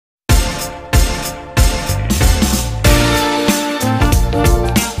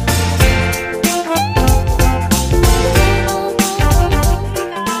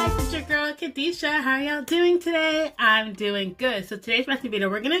there, how y'all doing today? I'm doing good. So today's recipe video,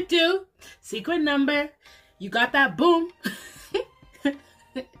 we're gonna do secret number. You got that, boom.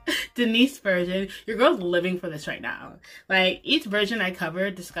 Denise version. Your girl's living for this right now. Like, each version I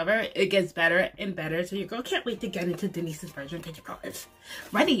discover, it gets better and better. So your girl can't wait to get into Denise's version because your girl is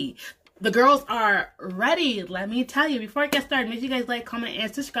ready. The girls are ready, let me tell you. Before I get started, make sure you guys like, comment,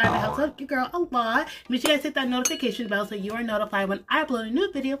 and subscribe. It helps out your girl a lot. Make sure you guys hit that notification bell so you are notified when I upload a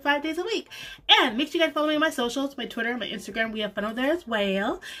new video 5 days a week. And make sure you guys follow me on my socials, my Twitter, my Instagram. We have fun over there as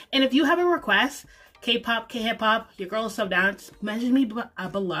well. And if you have a request, K-pop, K-hip-hop, your girl is so down, just message me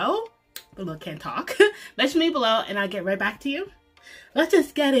below. Below can't talk. Message me below and I'll get right back to you. Let's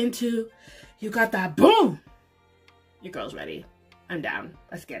just get into You Got That, boom. Your girl's ready. I'm down.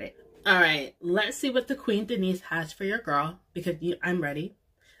 Let's get it. All right, let's see what the Queen Denise has for your girl, because I'm ready.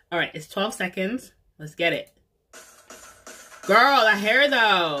 All right, it's 12 seconds. Let's get it. Girl, that hair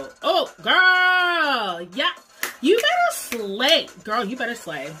though. Oh, girl. Yeah, you better slay. Girl, you better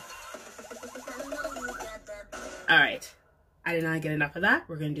slay. All right, I did not get enough of that.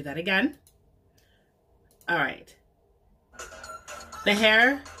 We're gonna do that again. All right. The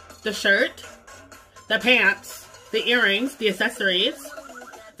hair, the shirt, the pants, the earrings, the accessories,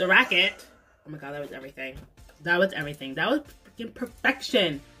 the racket. Oh my god, that was everything. That was everything. That was freaking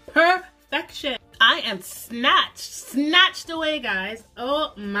perfection. Perfection. I am snatched away, guys.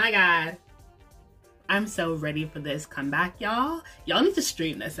 Oh my god. I'm so ready for this comeback, y'all. Y'all need to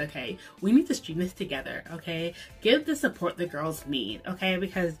stream this, okay? We need to stream this together, okay? Give the support the girls need, okay?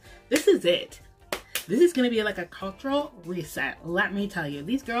 Because this is it. This is gonna be like a cultural reset. Let me tell you,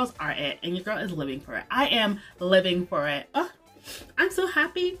 these girls are it, and your girl is living for it. I am living for it. Oh, I'm so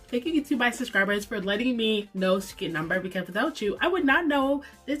happy. Thank you to my subscribers for letting me know Secret Number, because without you, I would not know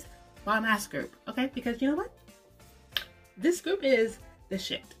this bomb ass group, okay? Because you know what? This group is the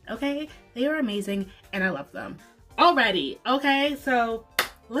shit, okay? They are amazing and I love them already, okay? So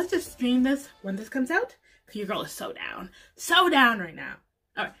let's just stream this when this comes out, because your girl is so down right now.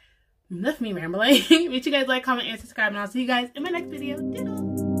 All right, enough of me rambling. Make sure you guys like, comment, and subscribe, and I'll see you guys in my next video.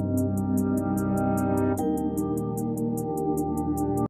 Doodle.